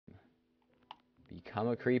Become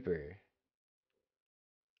a creeper.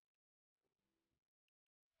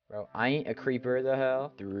 Bro, I ain't a creeper, the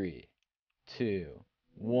hell. 3, 2,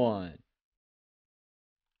 1.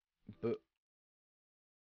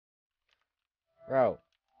 Bro,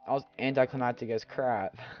 I was anticlimactic as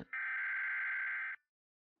crap.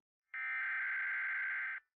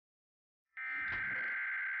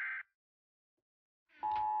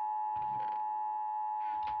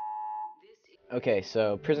 Okay,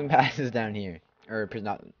 so prison pass is down here, or prison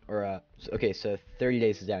not, or okay, so 30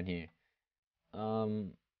 days is down here.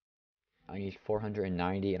 I need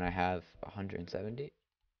 490 and I have 170.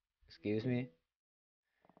 Excuse me.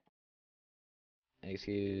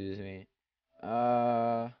 Excuse me.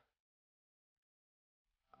 I'm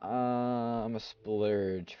a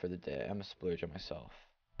splurge for the day. I'm a splurge on myself.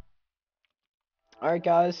 Alright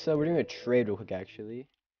guys, so we're doing a trade real quick actually.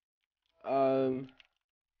 So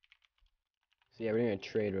yeah, we're doing a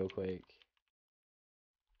trade real quick.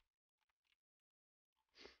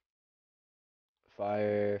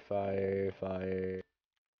 Fire, fire, fire.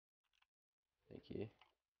 Thank you.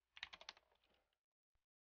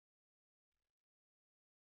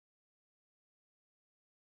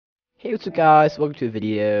 Hey, what's up guys? Welcome to the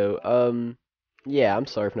video. Yeah, I'm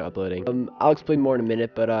sorry for not uploading. I'll explain more in a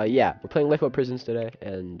minute, but yeah, we're playing Lifeboat Prisons today,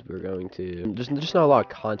 and we're going to... There's just not a lot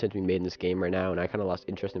of content to be made in this game right now, and I kind of lost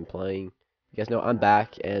interest in playing. You guys know I'm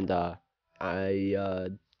back, and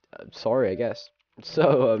I'm sorry, I guess.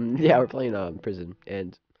 So, yeah, we're playing Prison,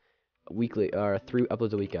 and weekly, 3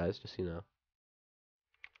 uploads a week, guys, just so you know.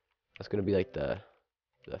 That's gonna be like the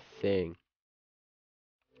thing.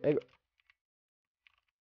 Hey,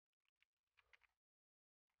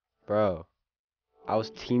 bro. I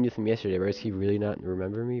was teamed with him yesterday, bro. Is he really not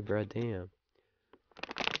remember me? Bro, damn.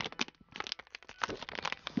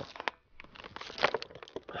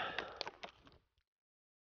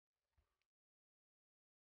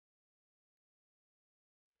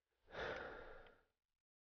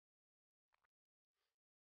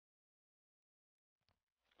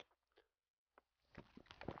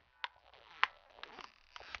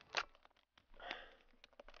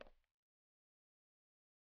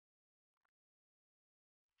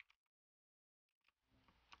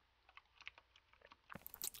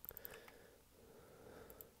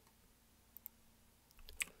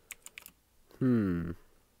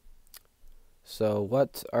 So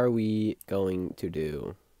what are we going to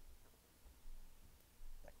do?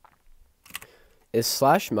 Is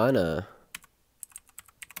slash mana?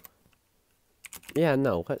 Yeah,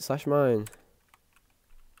 no. What slash mine?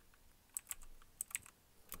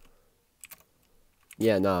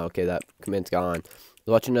 Yeah, no. Okay, that command's gone. I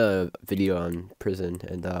was watching a video on Prison,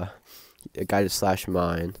 and a guy just slash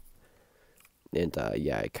mine, and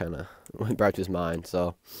yeah, it kind of went back to his mind.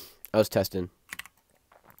 So I was testing.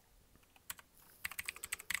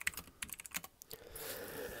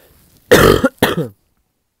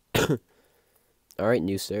 Alright,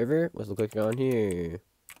 new server. What's the click on here?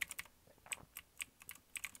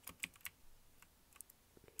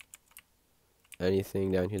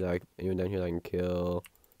 Anything down here that anyone down here that I can kill?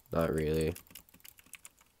 Not really.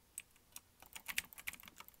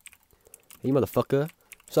 Hey, you motherfucker.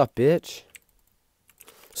 What's up, bitch?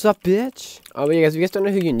 What's up, bitch? Oh, but yeah, guys, if you guys don't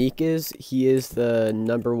know who Unique is, he is the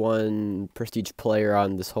 #1 prestige player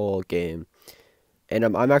on this whole game. And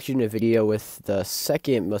I'm actually doing a video with the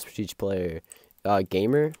second most prestige player,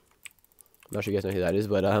 Gamer. I'm not sure you guys know who that is,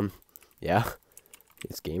 but yeah,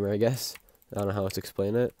 it's Gamer, I guess. I don't know how else to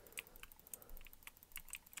explain it.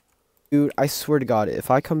 Dude, I swear to God, if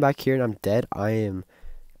I come back here and I'm dead, I am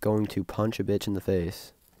going to punch a bitch in the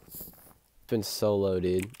face. It's been so low,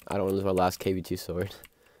 dude. I don't want to lose my last KV2 sword.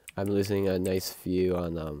 I'm losing a nice few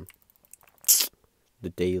on the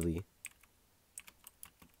daily.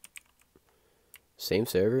 Same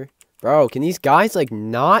server? Bro, can these guys like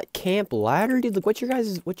not camp ladder, dude? Like, what's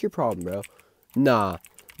your problem, bro? Nah,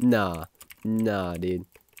 dude.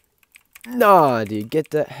 Nah, dude,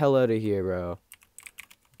 get the hell out of here, bro.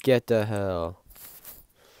 Get the hell.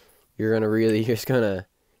 You're just gonna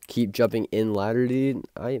keep jumping in ladder, dude?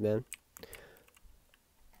 Alright, man.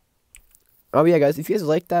 Oh yeah, guys, if you guys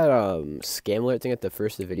like that scam alert thing at the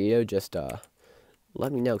first of the video, just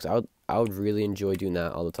let me know, because I would really enjoy doing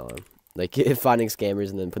that all the time. Like, finding scammers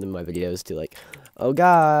and then putting them in my videos to like, oh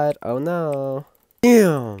god, oh no.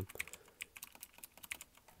 Damn.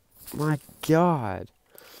 My god.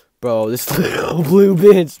 Bro, this little blue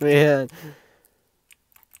bitch, man.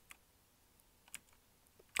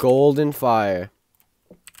 Golden fire.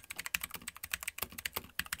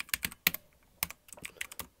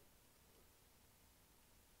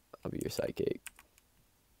 I'll be your sidekick.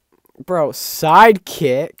 Bro,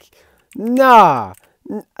 sidekick? Nah.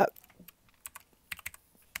 What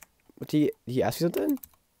did he ask you something?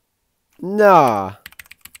 Nah.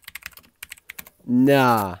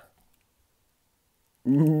 Nah.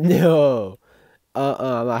 No.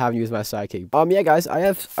 I'm not having you as my sidekick. Yeah, guys,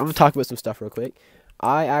 I'm gonna talk about some stuff real quick.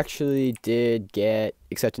 I actually did get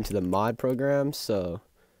accepted into the mod program, so,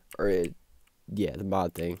 yeah, the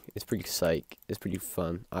mod thing. It's pretty psych. It's pretty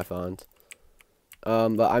fun, I found.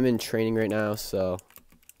 But I'm in training right now, so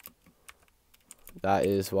that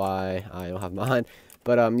is why I don't have mod.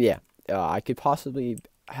 But, yeah, I could possibly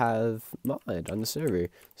have mod on the server,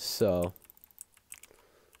 so.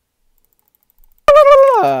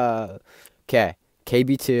 Okay,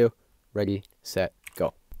 KB2, ready, set,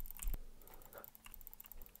 go.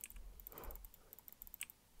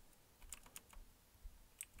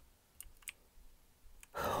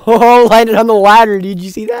 Oh, landed on the ladder, dude. Did you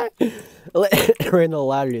see that? Right on the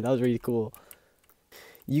ladder, dude. That was really cool.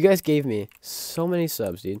 You guys gave me so many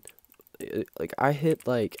subs, dude. Like, I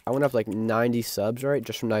went up like 90 subs, right?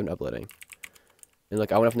 Just from not even uploading. And,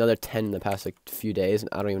 like, I went up another 10 in the past, like, few days, and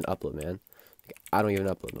I don't even upload, man. Like, I don't even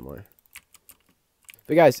upload no more.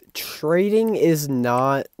 But, guys, trading is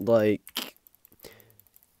not, like,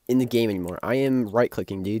 in the game anymore. I am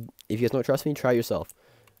right-clicking, dude. If you guys don't trust me, try it yourself.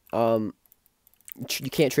 You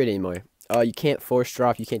can't trade anymore. You can't force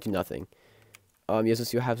drop. You can't do nothing. You guys want to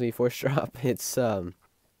see what happens when you force drop? It's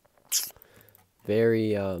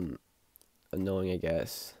very annoying, I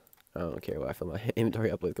guess. I don't care what I fill my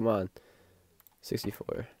inventory up with. Come on,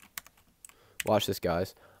 64. Watch this,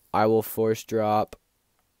 guys. I will force drop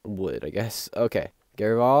wood, I guess. Okay, get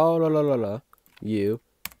rid of all you.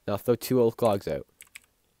 Now throw 2 oak logs out.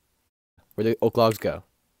 Where the oak logs go?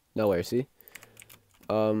 Nowhere. See.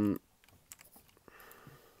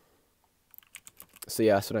 So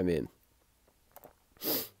yeah, that's what I mean.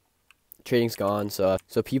 Trading's gone, so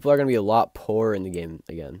people are gonna be a lot poorer in the game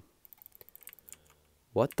again.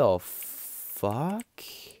 What the fuck?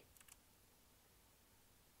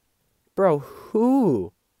 Bro,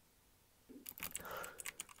 who?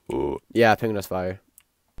 Ooh. Yeah, penguin has fire.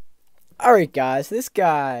 Alright, guys, this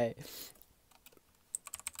guy.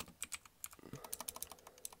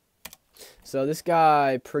 So this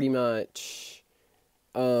guy pretty much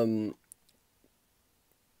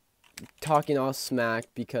talking all smack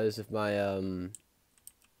because of my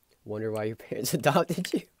wonder why your parents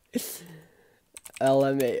adopted you.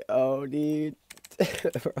 LMAO, dude.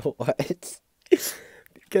 What?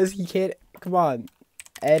 Because he can't, come on,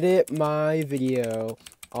 edit my video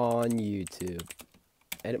on YouTube.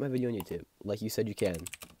 Edit my video on YouTube like you said you can.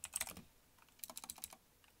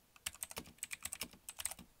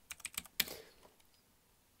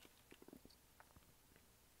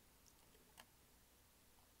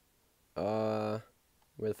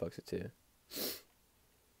 Where the fuck's it to?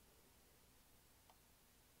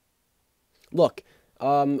 Look,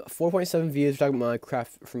 4.7 views. We're talking about my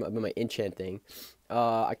craft from my enchant thing.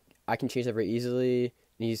 I can change that very easily.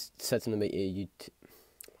 And he's said something about you.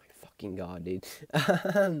 My fucking god, dude.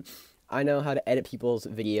 I know how to edit people's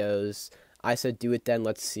videos. I said do it then.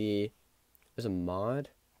 Let's see. There's a mod.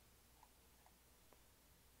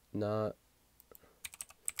 Not.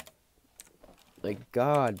 Like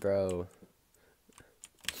God, bro.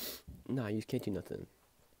 Nah, you can't do nothing.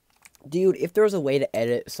 Dude, if there was a way to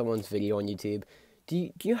edit someone's video on YouTube, do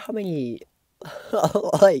you know how many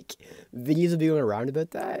like videos would be going around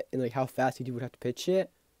about that, and like how fast YouTube would have to pitch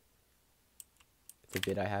it? The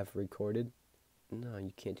bit I have recorded. No,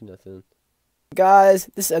 you can't do nothing. Guys,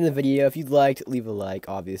 this is the end of the video. If you liked, leave a like,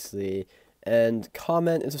 obviously, and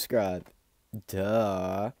comment and subscribe.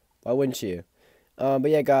 Duh. Why wouldn't you? But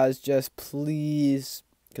yeah, guys, just please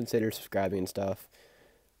consider subscribing and stuff.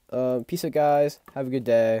 Peace out, guys. Have a good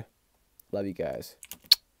day. Love you guys.